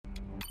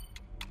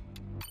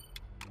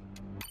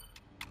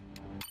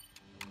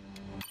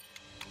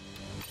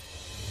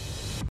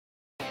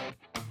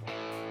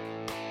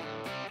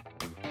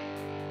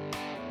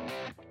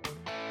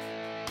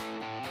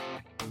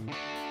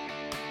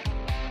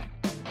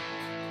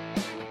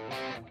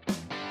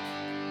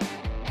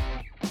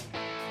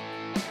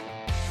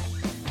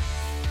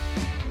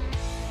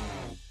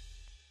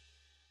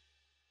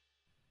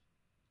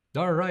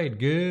All right,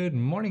 good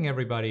morning,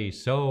 everybody.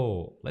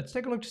 So let's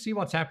take a look to see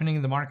what's happening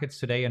in the markets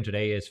today. And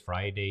today is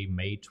Friday,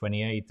 May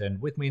 28th.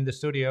 And with me in the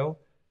studio,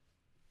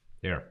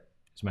 there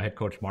is my head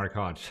coach, Mark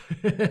Hodge.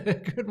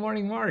 Good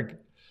morning, Mark.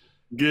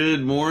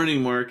 Good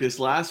morning, Marcus.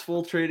 Last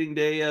full trading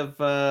day of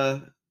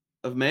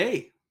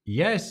May.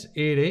 Yes,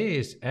 it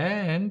is.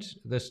 And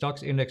the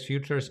stocks index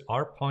futures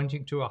are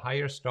pointing to a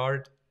higher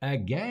start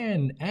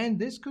again. And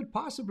this could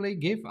possibly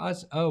give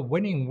us a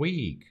winning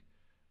week.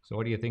 So,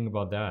 what do you think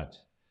about that?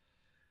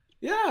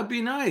 Yeah, it'd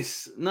be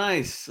nice.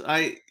 Nice.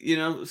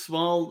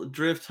 Small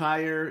drift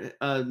higher,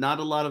 not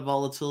a lot of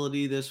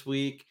volatility this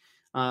week,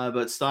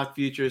 but stock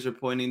futures are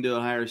pointing to a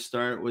higher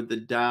start with the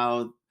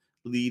Dow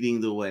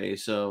leading the way.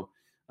 So,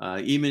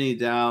 E-mini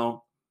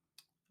Dow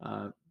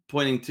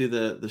pointing to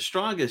the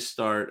strongest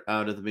start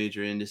out of the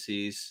major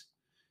indices.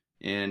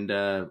 And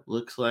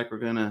looks like we're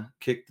going to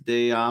kick the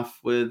day off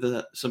with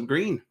some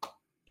green.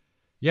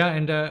 Yeah,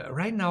 and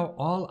right now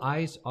all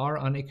eyes are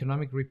on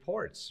economic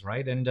reports,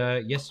 right? And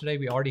yesterday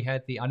we already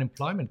had the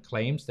unemployment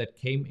claims that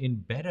came in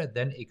better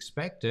than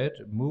expected,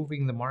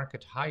 moving the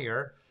market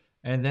higher.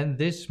 And then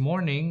this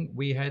morning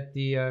we had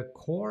the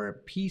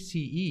core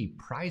PCE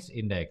price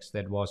index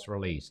that was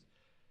released,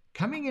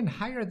 coming in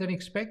higher than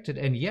expected,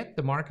 and yet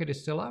the market is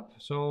still up.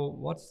 So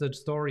what's the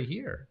story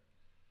here?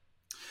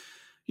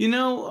 You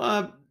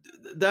know,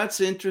 that's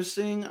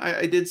interesting.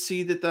 I did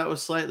see that that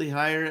was slightly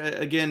higher.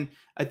 Again,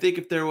 I think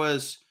if there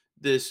was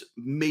this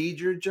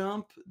major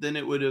jump, then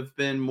it would have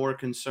been more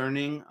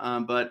concerning.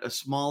 But a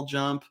small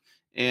jump,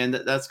 and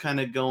that's kind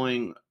of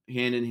going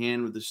hand in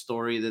hand with the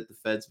story that the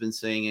Fed's been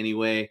saying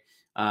anyway.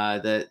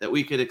 That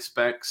we could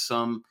expect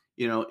some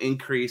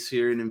increase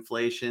here in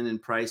inflation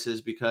and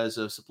prices because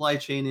of supply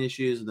chain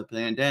issues and the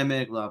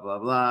pandemic, blah blah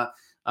blah.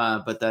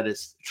 But that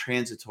is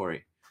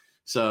transitory.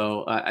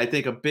 So I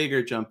think a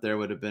bigger jump there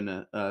would have been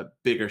a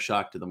bigger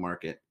shock to the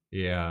market.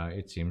 Yeah,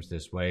 it seems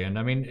this way. And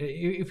I mean,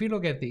 if you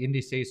look at the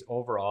indices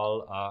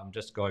overall, I'm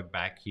just going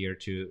back here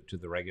to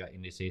the regular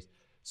indices.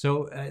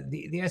 So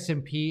the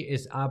S&P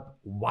is up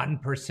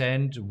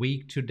 1%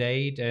 week to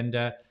date,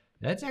 and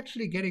that's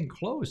actually getting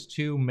close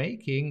to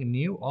making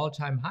new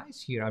all-time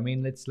highs here. I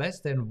mean, it's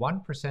less than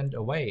 1%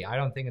 away. I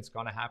don't think it's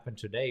going to happen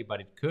today, but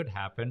it could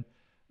happen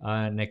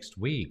next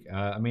week.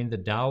 I mean, the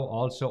Dow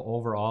also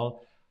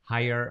overall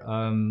higher,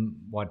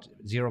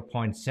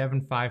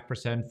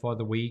 0.75% for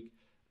the week.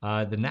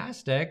 The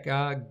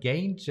Nasdaq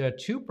gained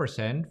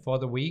 2% for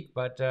the week,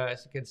 but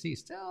as you can see,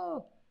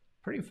 still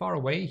pretty far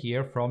away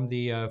here from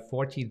the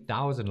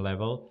 14,000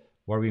 level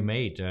where we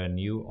made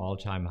new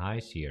all-time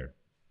highs here.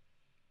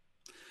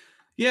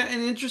 Yeah,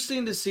 and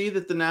interesting to see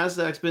that the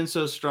Nasdaq's been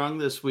so strong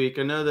this week.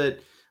 I know that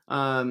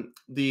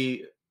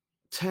the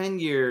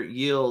 10-year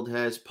yield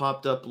has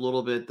popped up a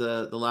little bit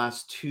the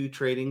last two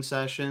trading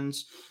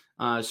sessions,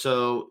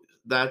 so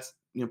that's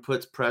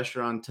puts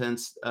pressure on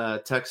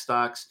tech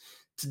stocks.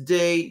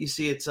 Today, you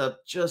see it's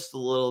up just a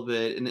little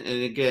bit, and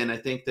again, I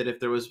think that if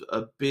there was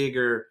a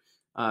bigger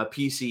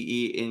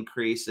PCE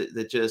increase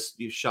that just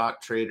you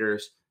shock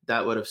traders,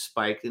 that would have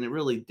spiked, and it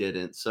really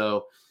didn't.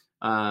 So.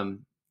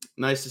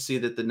 Nice to see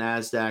that the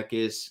Nasdaq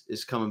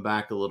is coming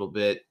back a little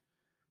bit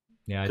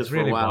Yeah, because it's for a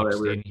really while there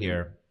boxed we were in seeing,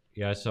 here.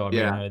 Yeah, so I mean,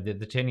 yeah.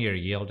 the 10-year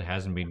yield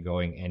hasn't been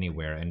going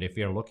anywhere. And if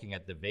you're looking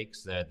at the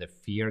VIX, the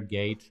fear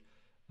gate,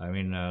 I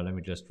mean, let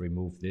me just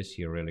remove this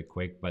here really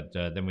quick. But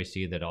then we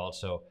see that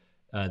also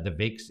the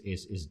VIX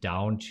is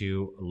down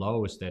to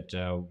lows that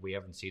we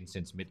haven't seen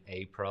since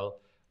mid-April,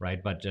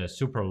 right? But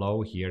super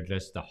low here,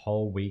 just the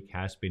whole week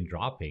has been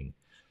dropping.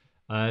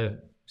 Uh,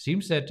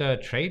 Seems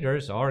that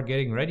traders are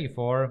getting ready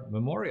for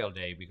Memorial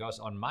Day because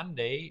on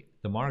Monday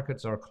the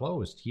markets are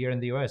closed here in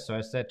the US. So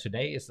I said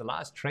today is the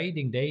last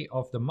trading day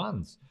of the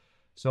month.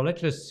 So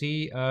let's just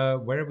see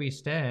where we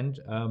stand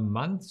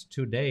months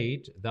to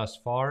date thus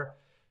far.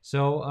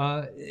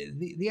 So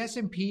the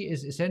S&P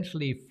is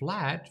essentially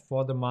flat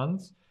for the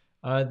month.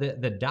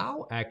 The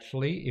Dow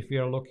actually, if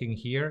you're looking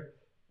here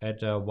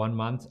at 1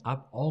 month,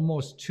 up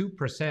almost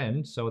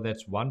 2%. So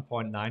that's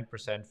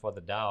 1.9% for the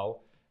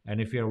Dow. And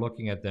if you're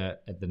looking at the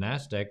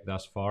Nasdaq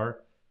thus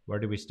far, where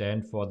do we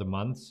stand for the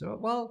month? So,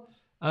 well,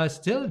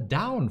 still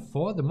down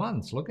for the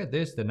months. Look at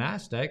this: the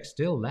Nasdaq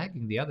still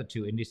lagging the other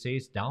two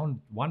indices,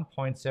 down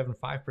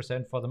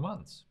 1.75% for the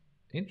months.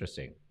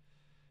 Interesting.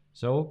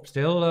 So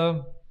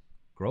still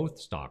growth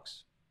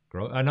stocks.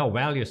 No,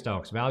 value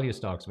stocks, value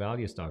stocks,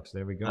 value stocks.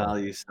 There we go.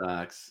 Value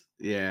stocks.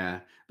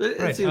 Yeah, but All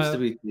it right. seems to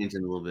be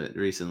changing a little bit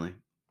recently.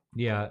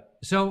 Yeah.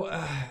 So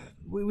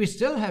we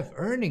still have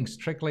earnings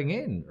trickling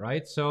in,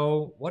 right?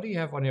 So what do you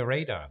have on your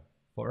radar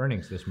for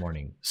earnings this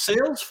morning?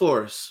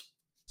 Salesforce,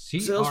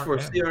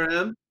 Salesforce, CRM.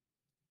 CRM.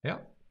 Yeah.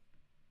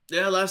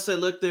 Yeah, last I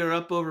looked, they were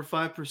up over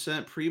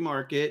 5%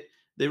 pre-market.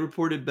 They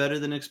reported better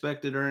than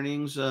expected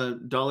earnings,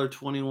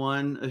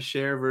 $1.21 a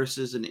share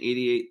versus an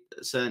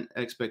 88-cent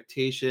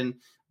expectation.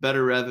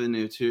 Better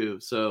revenue too,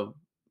 so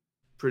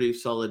pretty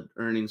solid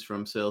earnings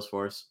from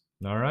Salesforce.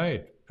 All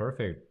right.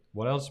 Perfect.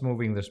 What else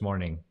moving this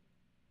morning?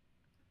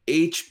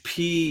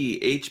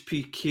 HP,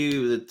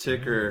 HPQ, the Mm.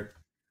 ticker.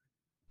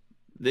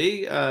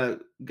 They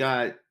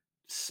got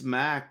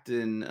smacked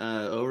in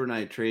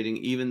overnight trading,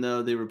 even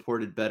though they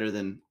reported better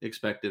than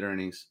expected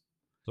earnings.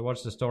 So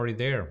what's the story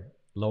there?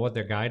 Lowered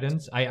their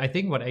guidance. I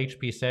think what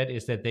HP said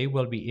is that they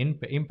will be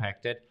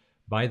impacted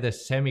by the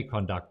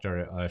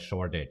semiconductor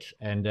shortage,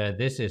 and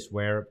this is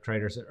where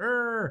traders say,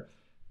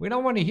 we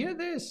don't want to hear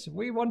this.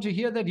 We want to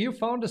hear that you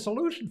found a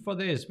solution for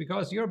this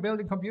because you're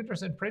building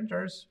computers and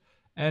printers,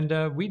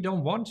 and we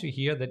don't want to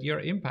hear that you're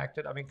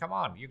impacted. I mean, come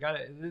on, you got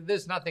it.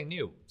 There's nothing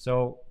new,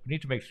 so we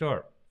need to make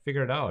sure,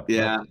 figure it out. But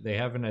Yeah. they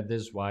haven't, and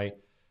this is why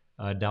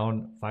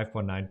down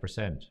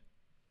 5.9%.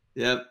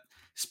 Yep.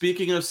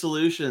 Speaking of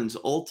solutions,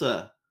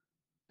 Ulta.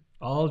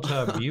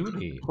 Ulta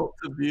Beauty.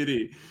 Ulta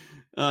Beauty,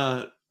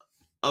 uh,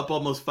 up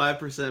almost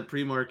 5%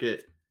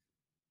 pre-market,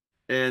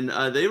 and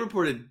they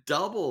reported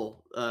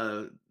double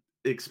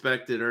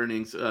expected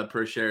earnings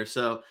per share.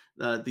 So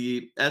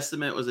the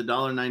estimate was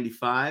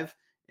 $1.95,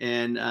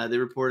 and they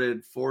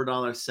reported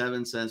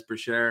 $4.07 per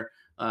share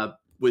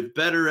with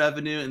better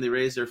revenue, and they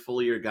raised their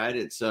full year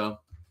guidance. So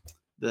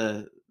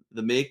the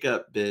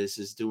makeup biz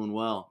is doing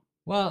well.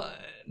 Well,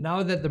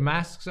 now that the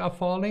masks are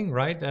falling,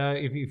 right?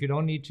 If you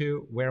don't need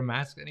to wear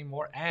masks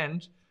anymore,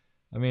 and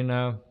I mean,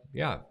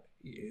 yeah,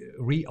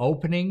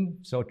 reopening,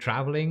 so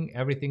traveling,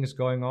 everything is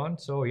going on.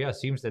 So yeah,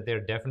 seems that they're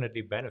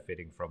definitely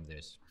benefiting from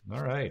this.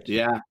 All right.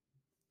 Yeah.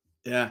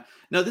 Yeah.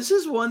 Now, this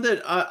is one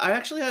that I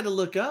actually had to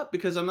look up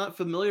because I'm not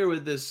familiar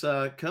with this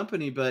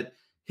company, but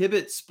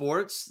Hibbett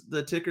Sports,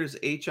 the ticker's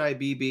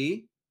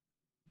HIBB,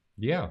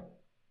 Yeah.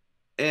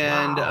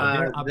 and Wow,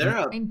 they're up they're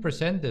up.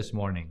 9% this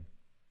morning.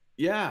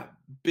 Yeah,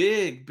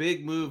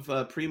 big move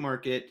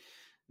pre-market.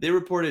 They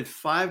reported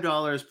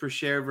 $5 per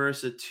share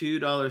versus a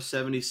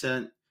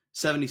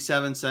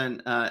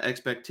 $2.77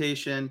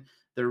 expectation.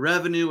 Their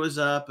revenue was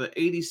up,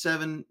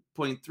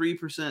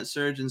 87.3%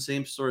 surge in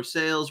same-store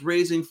sales,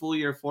 raising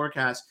full-year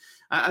forecast.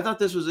 I thought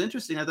this was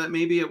interesting. I thought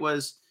maybe it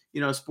was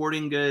a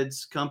sporting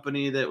goods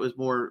company that was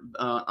more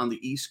on the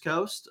East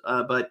Coast,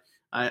 but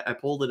I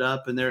pulled it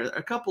up, and there are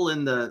a couple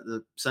in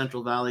the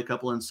Central Valley, a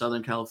couple in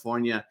Southern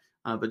California,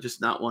 but just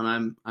not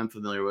one I'm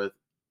familiar with.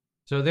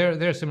 So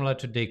they're similar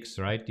to Dick's,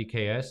 right?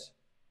 DKS.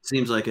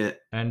 Seems like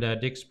it. And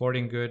Dick's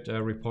Sporting Good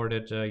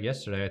reported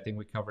yesterday. I think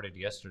we covered it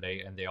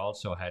yesterday, and they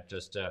also had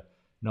just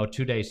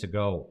 2 days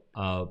ago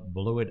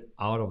blew it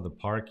out of the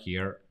park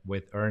here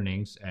with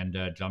earnings and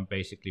jumped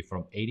basically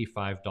from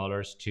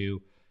 $85 to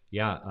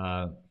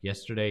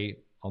yesterday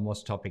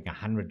almost topping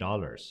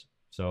 $100.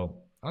 So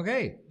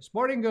okay,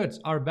 sporting goods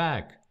are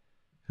back.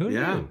 Who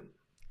knew?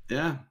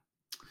 Yeah.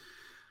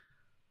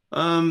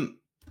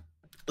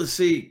 Let's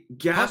see.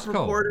 Gap Costco.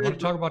 reported. Want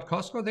to talk about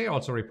Costco? They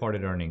also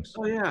reported earnings.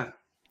 Oh yeah. So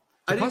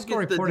I didn't Costco get the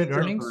reported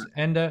details earnings, on it.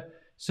 and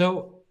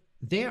so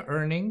their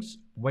earnings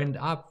went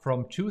up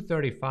from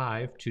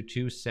 235 to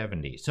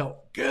 270. So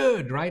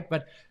good, right?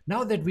 But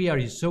now that we are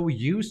so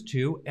used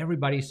to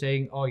everybody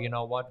saying, oh, you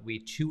know what,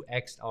 we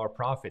 2x'd our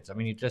profits. I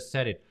mean, you just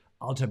said it.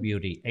 Ulta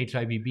Beauty,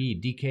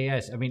 HIBB,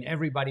 DKS. I mean,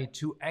 everybody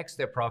 2x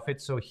their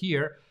profits. So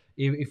here,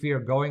 if we are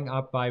going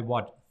up by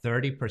what,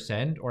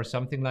 30% or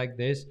something like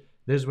this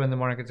is when the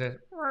market says,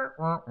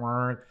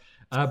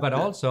 but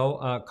also,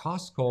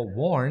 Costco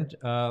warned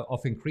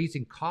of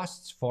increasing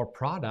costs for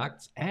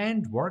products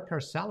and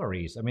worker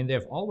salaries. I mean,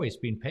 they've always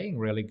been paying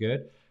really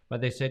good, but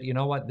they said, you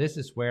know what, this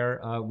is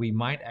where we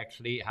might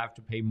actually have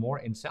to pay more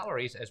in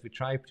salaries as we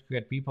try to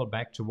get people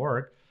back to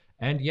work.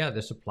 And yeah,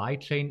 the supply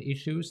chain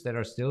issues that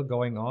are still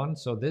going on.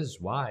 So this is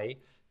why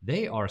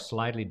they are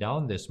slightly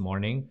down this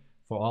morning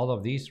for all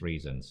of these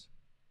reasons.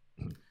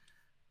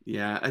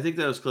 Yeah, I think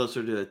that was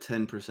closer to a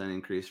 10%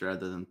 increase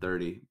rather than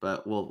 30,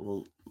 but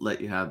we'll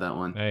let you have that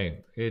one.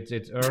 Hey,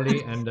 it's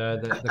early and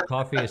the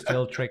coffee is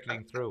still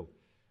trickling through.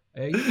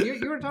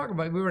 You were talking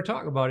about we were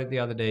talking about it the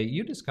other day.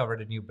 You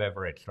discovered a new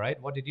beverage, right?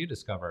 What did you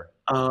discover?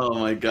 Oh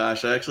my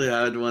gosh, I actually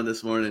had one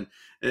this morning.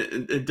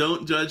 And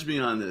don't judge me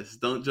on this.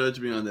 Don't judge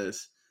me on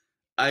this.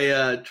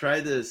 I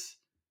tried this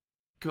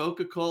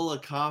Coca-Cola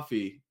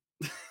coffee.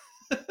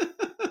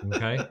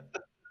 Okay.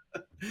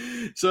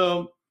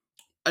 So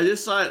I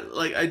just saw it,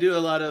 like I do a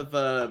lot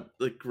of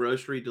like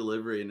grocery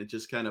delivery, and it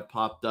just kind of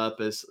popped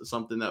up as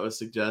something that was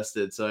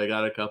suggested. So I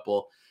got a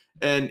couple,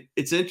 and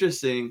it's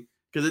interesting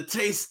because it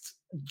tastes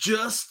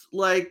just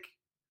like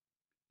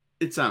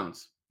it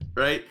sounds,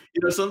 right?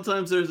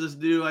 Sometimes there's this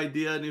new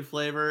idea, new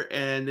flavor,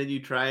 and then you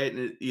try it,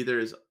 and it either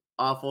is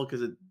awful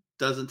because it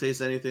doesn't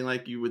taste anything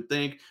like you would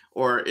think,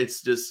 or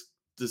it's just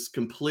this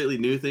completely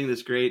new thing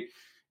that's great.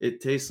 It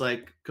tastes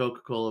like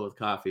Coca-Cola with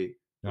coffee.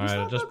 All right,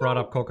 I just brought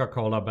up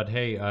Coca-Cola, but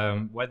hey,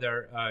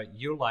 whether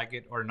you like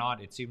it or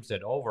not, it seems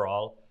that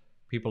overall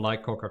people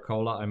like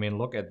Coca-Cola. I mean,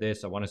 look at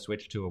this. I want to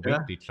switch to a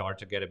weekly chart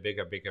to get a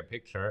bigger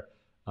picture.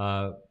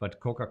 But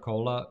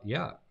Coca-Cola,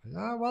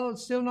 well,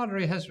 it's still not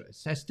has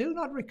still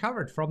not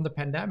recovered from the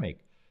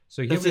pandemic.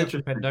 So here we have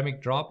the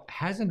pandemic drop,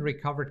 hasn't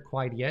recovered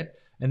quite yet.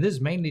 And this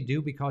is mainly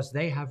due because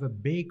they have a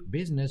big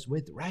business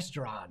with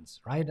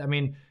restaurants, right? I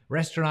mean,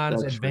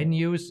 restaurants and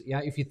venues.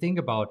 Yeah, if you think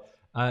about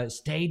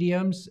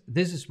stadiums,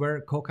 this is where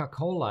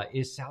Coca-Cola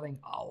is selling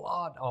a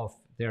lot of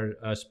their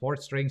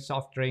sports drinks,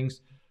 soft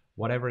drinks,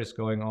 whatever is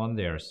going on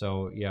there.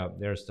 So yeah,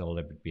 they're still a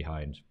little bit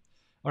behind.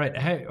 All right,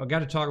 hey, I got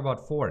to talk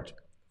about Ford.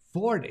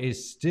 Ford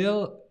is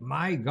still,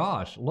 my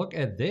gosh, look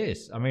at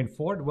this. I mean,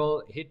 Ford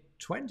will hit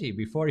 20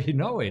 before you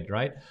know it,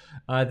 right?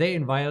 They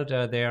unveiled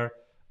their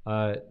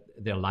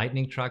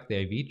Lightning truck, the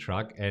AV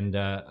truck, and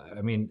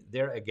I mean,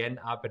 they're again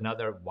up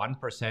another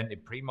 1% in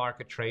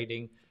pre-market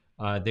trading.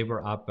 They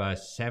were up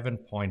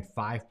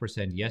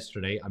 7.5%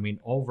 yesterday. I mean,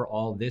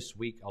 overall this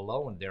week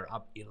alone, they're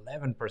up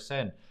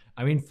 11%.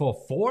 I mean, for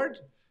Ford,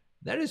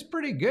 that is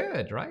pretty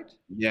good, right?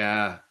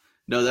 Yeah.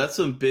 No, that's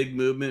some big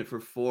movement for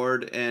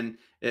Ford, and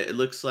it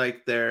looks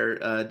like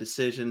their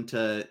decision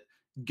to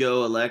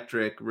go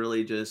electric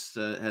really just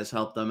has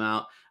helped them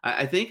out.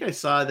 I think I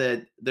saw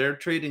that they're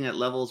trading at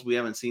levels we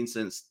haven't seen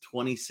since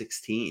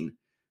 2016.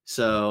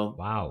 So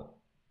Wow.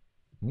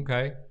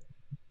 Okay.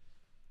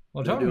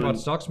 Well, they're talking about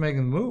doing, stocks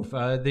making the move,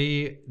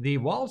 the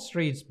Wall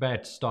Street's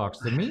bet stocks,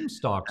 the meme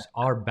stocks,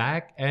 are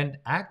back and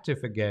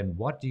active again.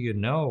 What do you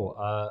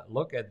know?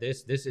 Look at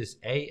this. This is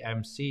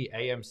AMC.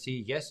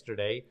 AMC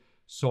yesterday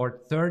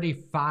soared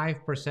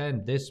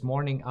 35%. This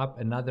morning up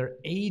another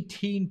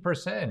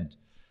 18%.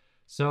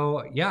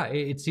 So yeah,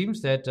 it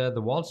seems that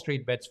the Wall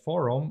Street Bets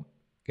Forum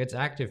gets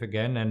active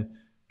again, and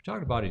we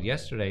talked about it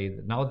yesterday.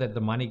 Now that the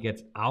money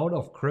gets out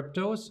of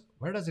cryptos,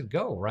 where does it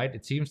go? Right?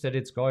 It seems that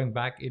it's going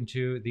back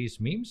into these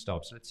meme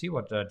stocks. Let's see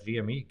what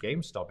GME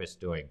GameStop is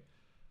doing.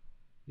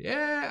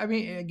 Yeah, I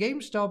mean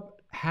GameStop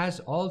has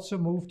also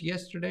moved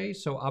yesterday,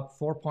 so up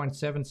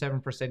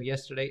 4.77%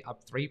 yesterday,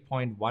 up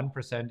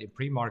 3.1% in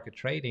pre-market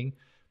trading.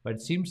 But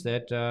it seems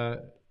that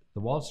the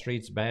Wall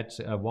Street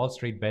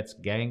Bets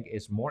gang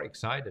is more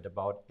excited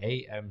about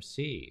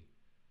AMC.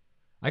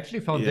 I actually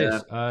found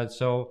yeah,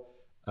 this.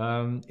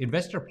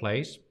 Investor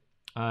Place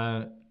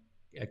uh,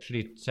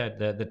 actually said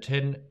that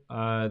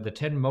the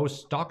 10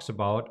 most stocks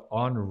about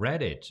on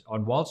Reddit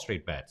on Wall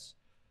Street Bets.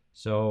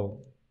 So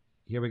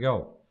here we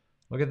go.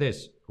 Look at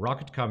this: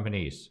 rocket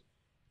companies,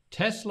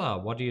 Tesla.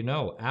 What do you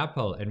know?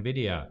 Apple,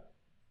 Nvidia,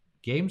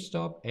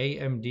 GameStop,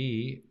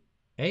 AMD,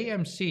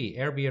 AMC,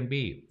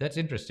 Airbnb. That's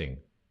interesting.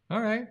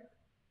 All right.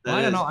 Well, that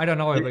I don't know. is. I don't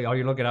know how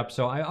you look it up.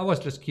 So I was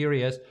just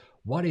curious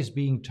what is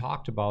being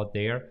talked about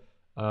there.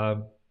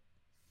 Um,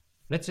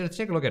 let's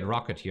take a look at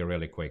Rocket here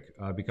really quick,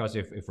 because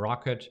if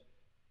Rocket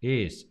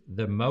is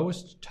the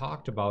most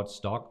talked about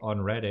stock on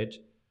Reddit,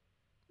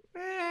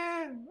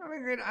 I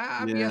mean,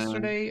 up Yeah,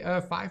 yesterday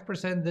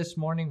 5%, this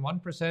morning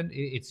 1%.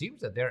 It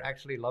seems that they're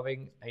actually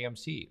loving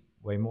AMC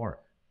way more.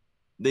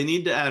 they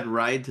need to add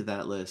Ride to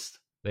that list.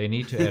 They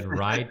need to add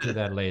Ride to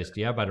that list.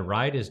 Yeah, but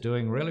Ride is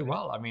doing really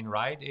well. I mean,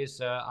 Ride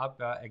is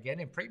up again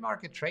in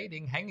pre-market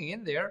trading, hanging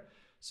in there.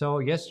 So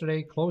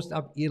yesterday closed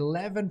up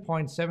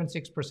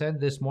 11.76%.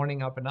 This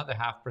morning up another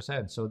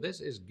 0.5%. So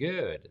this is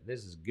good.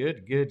 This is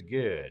good, good,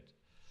 good.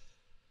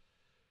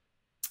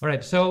 All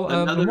right, so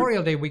Another.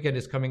 Memorial Day weekend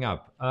is coming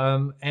up,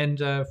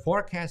 and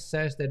forecast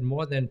says that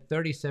more than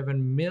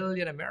 37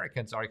 million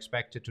Americans are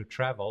expected to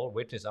travel,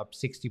 which is up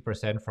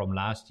 60% from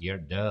last year.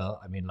 Duh!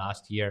 I mean,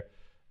 last year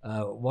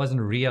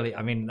wasn't really.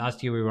 I mean,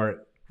 last year we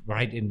were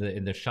right in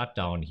the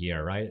shutdown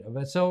here, right?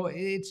 But so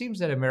it seems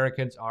that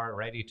Americans are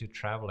ready to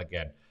travel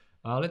again.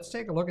 Let's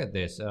take a look at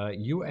this.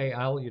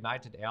 UAL,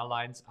 United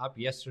Airlines, up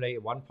yesterday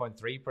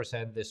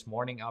 1.3%. This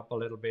morning up a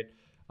little bit.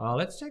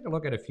 Let's take a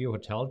look at a few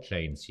hotel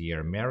chains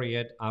here.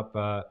 Marriott up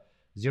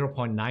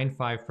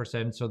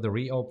 0.95%. So the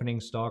reopening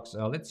stocks.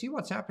 Let's see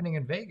what's happening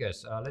in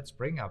Vegas. Let's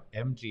bring up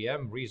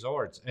MGM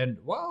Resorts. And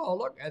wow,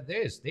 look at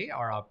this. They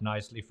are up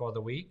nicely for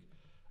the week.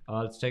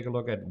 Let's take a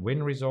look at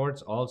Wynn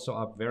Resorts, also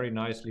up very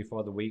nicely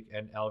for the week.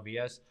 And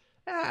LVS.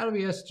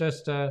 LVS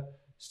just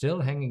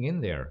still hanging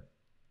in there.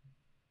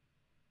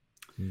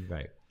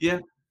 Right. Yeah,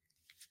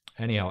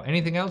 Anyhow,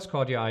 anything else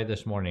caught your eye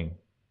this morning?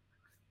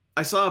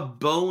 I saw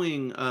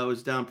Boeing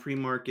was down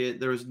pre-market.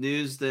 There was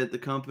news that the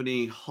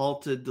company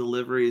halted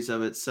deliveries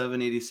of its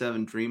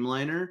 787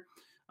 Dreamliner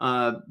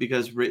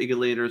because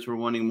regulators were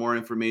wanting more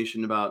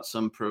information about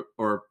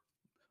or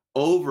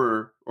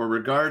over or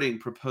regarding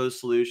proposed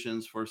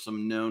solutions for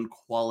some known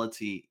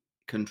quality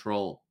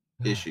control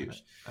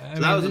issues. I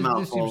So that mean, was a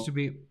this seems to mouthful.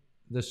 be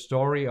the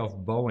story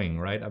of Boeing,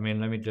 right? I mean,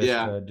 let me just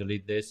Yeah,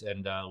 delete this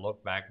and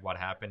look back what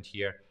happened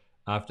here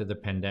after the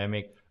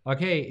pandemic.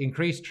 Okay,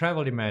 increased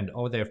travel demand.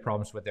 Oh, they have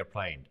problems with their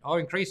plane. Oh,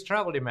 increased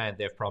travel demand.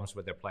 They have problems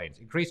with their planes.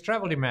 Increased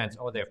travel demands.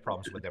 Oh, they have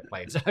problems with their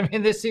planes. I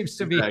mean, this seems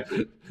to be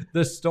exactly.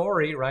 the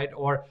story, right?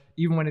 Or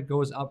even when it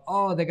goes up,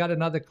 oh, they got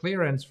another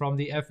clearance from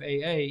the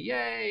FAA.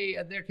 Yay!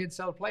 And they can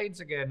sell planes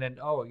again. And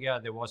oh, yeah,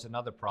 there was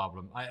another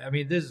problem. I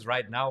mean, this is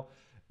right now.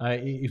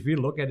 If we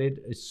look at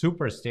it, it's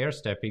super stair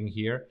stepping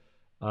here.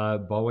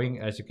 Boeing,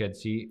 as you can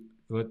see,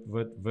 it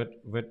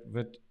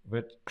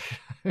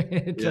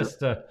Yeah.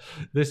 just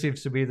this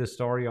seems to be the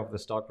story of the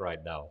stock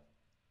right now.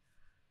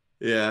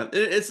 Yeah,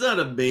 it's not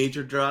a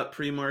major drop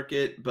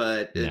pre-market,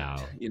 but No.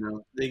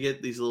 they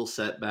get these little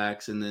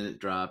setbacks and then it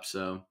drops.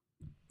 So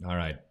All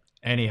right.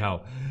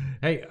 Anyhow,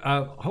 hey,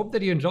 hope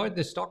that you enjoyed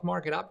this stock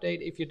market update.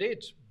 If you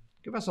did,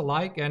 give us a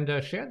like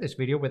and share this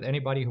video with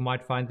anybody who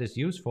might find this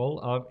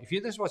useful.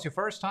 If this was your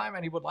first time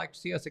and you would like to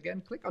see us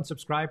again, click on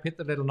subscribe, hit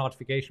the little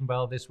notification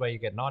bell. This way you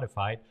get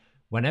notified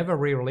whenever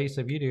we release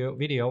a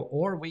video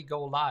or we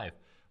go live.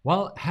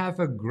 Well,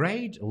 have a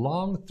great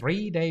long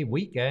 3-day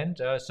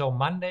weekend. So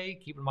Monday,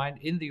 keep in mind,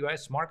 in the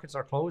US, markets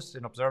are closed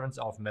in observance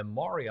of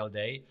Memorial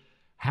Day.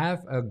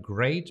 Have a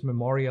great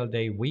Memorial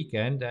Day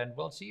weekend, and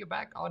we'll see you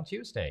back on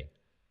Tuesday.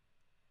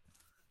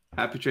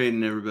 Happy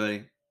trading,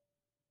 everybody.